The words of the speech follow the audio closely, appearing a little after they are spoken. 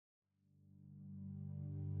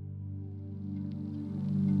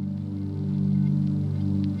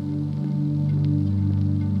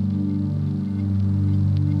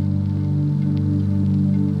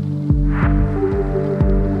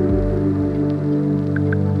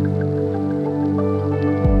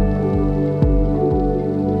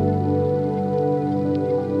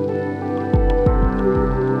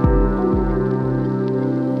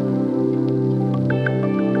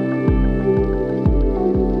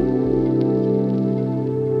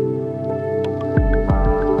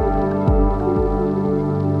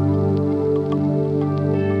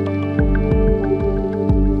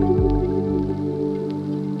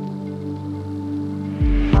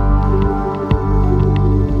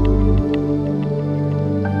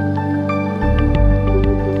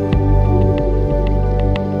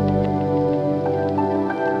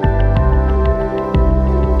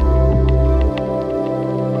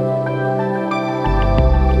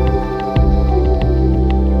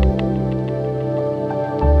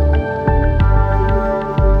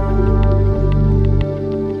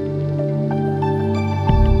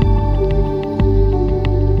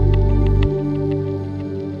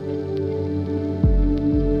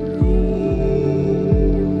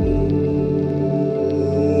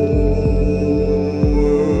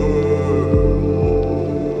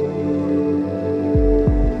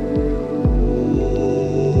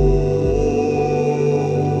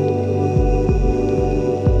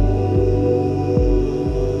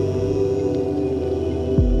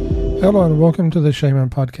Hello and welcome to the Shaman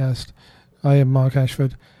podcast. I am Mark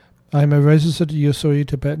Ashford. I am a registered Usui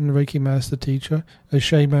Tibetan Reiki Master Teacher, a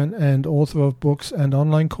shaman and author of books and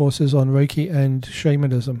online courses on Reiki and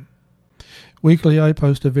shamanism. Weekly I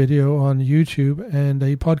post a video on YouTube and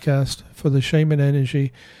a podcast for the shaman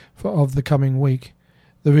energy of the coming week.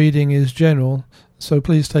 The reading is general, so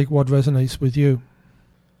please take what resonates with you.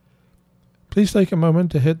 Please take a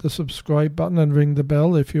moment to hit the subscribe button and ring the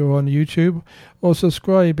bell if you're on YouTube, or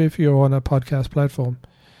subscribe if you're on a podcast platform.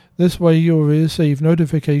 This way you'll receive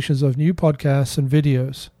notifications of new podcasts and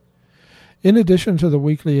videos. In addition to the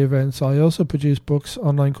weekly events, I also produce books,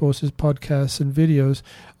 online courses, podcasts, and videos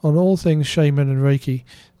on all things shaman and Reiki,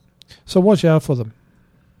 so watch out for them.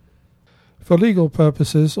 For legal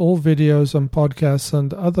purposes, all videos and podcasts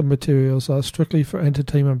and other materials are strictly for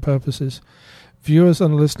entertainment purposes. Viewers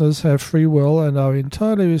and listeners have free will and are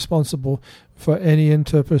entirely responsible for any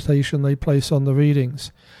interpretation they place on the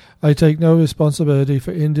readings. I take no responsibility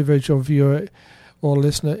for individual viewer or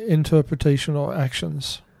listener interpretation or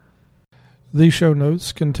actions. These show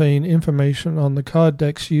notes contain information on the card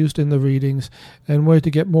decks used in the readings and where to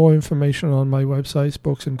get more information on my websites,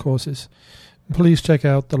 books, and courses. Please check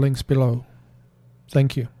out the links below.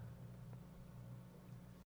 Thank you.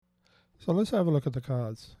 So let's have a look at the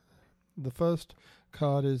cards. The first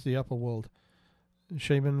card is the upper world.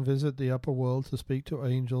 Shaman visit the upper world to speak to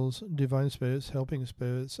angels, divine spirits, helping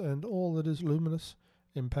spirits, and all that is luminous,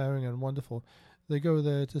 empowering, and wonderful. They go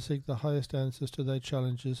there to seek the highest answers to their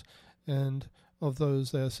challenges and of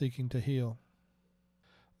those they are seeking to heal.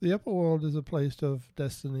 The upper world is a place of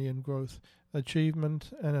destiny and growth,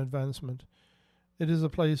 achievement and advancement. It is a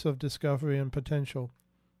place of discovery and potential.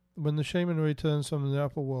 When the shaman returns from the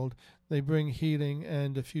upper world, they bring healing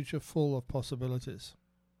and a future full of possibilities.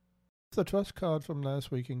 If the trust card from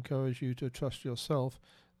last week encouraged you to trust yourself,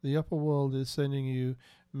 the upper world is sending you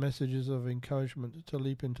messages of encouragement to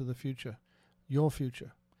leap into the future, your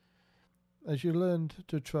future. As you learned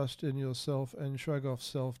to trust in yourself and shrug off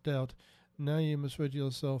self-doubt, now you must rid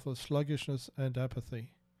yourself of sluggishness and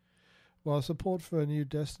apathy. While support for a new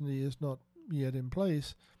destiny is not yet in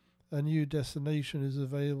place, a new destination is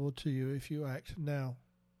available to you if you act now.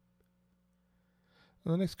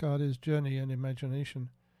 The next card is Journey and Imagination.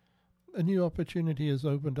 A new opportunity has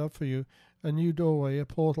opened up for you, a new doorway, a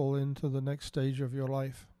portal into the next stage of your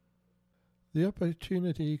life. The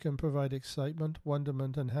opportunity can provide excitement,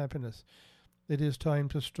 wonderment, and happiness. It is time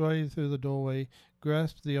to stride through the doorway,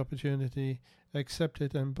 grasp the opportunity, accept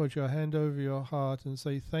it, and put your hand over your heart and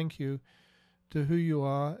say thank you to who you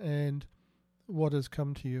are and what has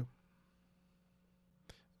come to you.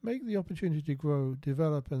 Make the opportunity grow,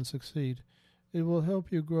 develop, and succeed. It will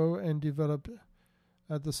help you grow and develop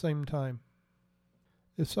at the same time.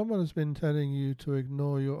 If someone has been telling you to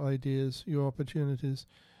ignore your ideas, your opportunities,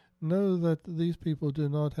 know that these people do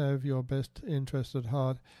not have your best interest at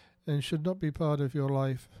heart and should not be part of your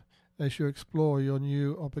life as you explore your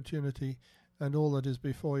new opportunity and all that is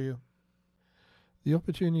before you. The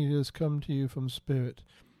opportunity has come to you from Spirit,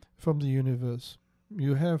 from the universe.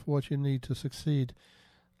 You have what you need to succeed.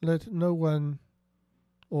 Let no one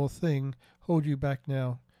or thing hold you back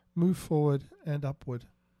now. Move forward and upward.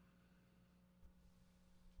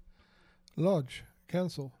 Lodge,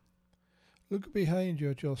 cancel. Look behind you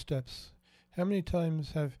at your steps. How many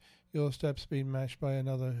times have your steps been matched by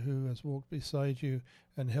another who has walked beside you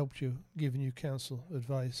and helped you, given you counsel,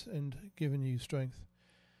 advice, and given you strength?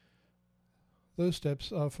 Those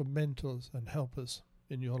steps are for mentors and helpers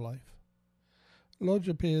in your life. Lodge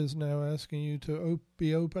appears now asking you to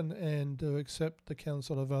be open and to accept the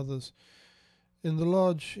counsel of others. In the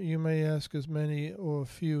lodge, you may ask as many or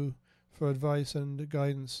few for advice and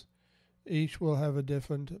guidance. Each will have a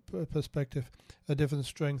different perspective, a different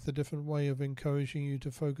strength, a different way of encouraging you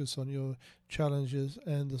to focus on your challenges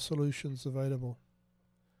and the solutions available.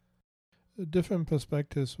 Different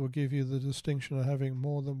perspectives will give you the distinction of having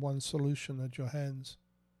more than one solution at your hands.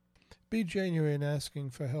 Be genuine asking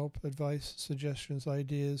for help, advice, suggestions,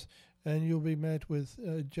 ideas, and you'll be met with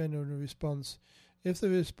a genuine response. If the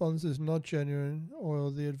response is not genuine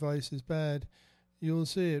or the advice is bad, you'll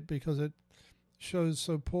see it because it shows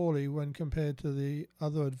so poorly when compared to the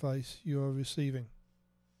other advice you are receiving.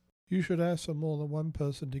 You should ask for more than one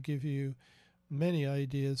person to give you many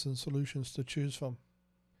ideas and solutions to choose from.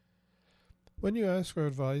 When you ask for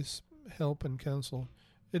advice, help, and counsel,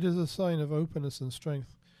 it is a sign of openness and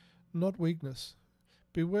strength, not weakness.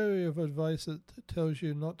 Be wary of advice that tells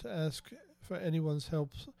you not to ask for anyone's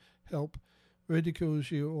help, ridicules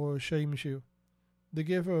you, or shames you. The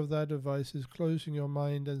giver of that advice is closing your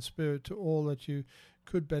mind and spirit to all that you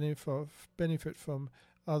could benefit from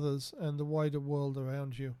others and the wider world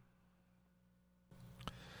around you.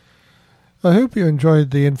 I hope you enjoyed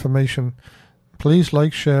the information. Please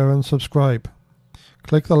like, share, and subscribe.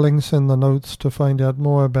 Click the links in the notes to find out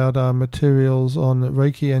more about our materials on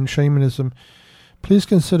Reiki and shamanism. Please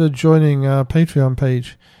consider joining our Patreon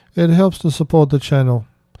page. It helps to support the channel.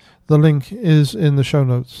 The link is in the show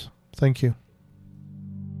notes. Thank you.